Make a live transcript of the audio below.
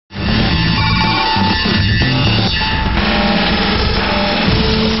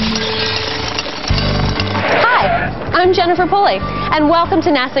Jennifer Pulley, and welcome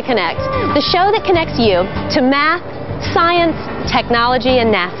to NASA Connect, the show that connects you to math, science, technology,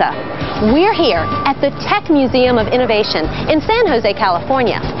 and NASA. We're here at the Tech Museum of Innovation in San Jose,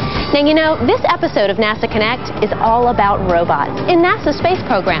 California. Now, you know, this episode of NASA Connect is all about robots in NASA's space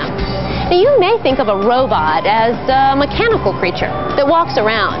program. Now, you may think of a robot as a mechanical creature that walks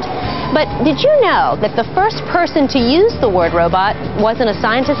around. But did you know that the first person to use the word robot wasn't a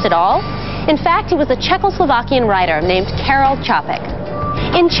scientist at all? In fact, he was a Czechoslovakian writer named Karel Čapek.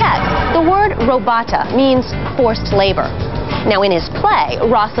 In Czech, the word robota means forced labor. Now, in his play,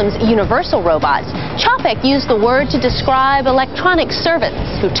 Rossum's Universal Robots, Čapek used the word to describe electronic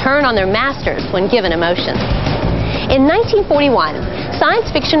servants who turn on their masters when given emotion. In 1941, science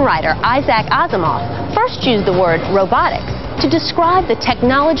fiction writer Isaac Asimov first used the word robotics to describe the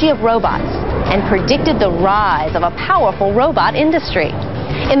technology of robots and predicted the rise of a powerful robot industry.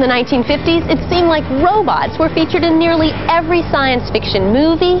 In the 1950s, it seemed like robots were featured in nearly every science fiction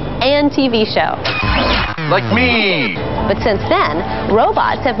movie and TV show. Like me! But since then,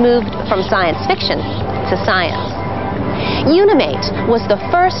 robots have moved from science fiction to science. Unimate was the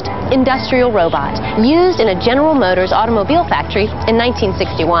first industrial robot used in a General Motors automobile factory in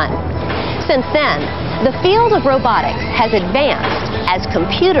 1961. Since then, the field of robotics has advanced as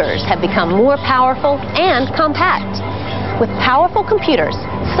computers have become more powerful and compact. With powerful computers,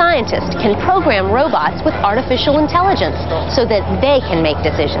 scientists can program robots with artificial intelligence so that they can make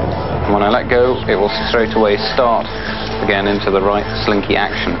decisions. When I let go, it will straight away start again into the right slinky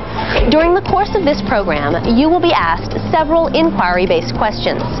action. During the course of this program, you will be asked several inquiry-based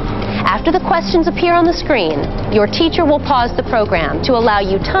questions. After the questions appear on the screen, your teacher will pause the program to allow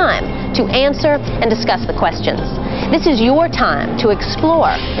you time to answer and discuss the questions. This is your time to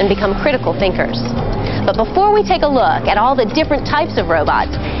explore and become critical thinkers. But before we take a look at all the different types of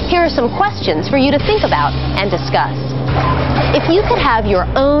robots, here are some questions for you to think about and discuss. If you could have your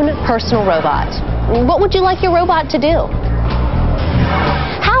own personal robot, what would you like your robot to do?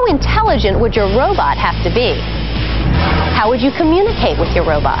 How intelligent would your robot have to be? How would you communicate with your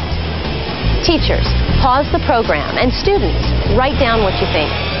robot? Teachers, pause the program, and students, write down what you think.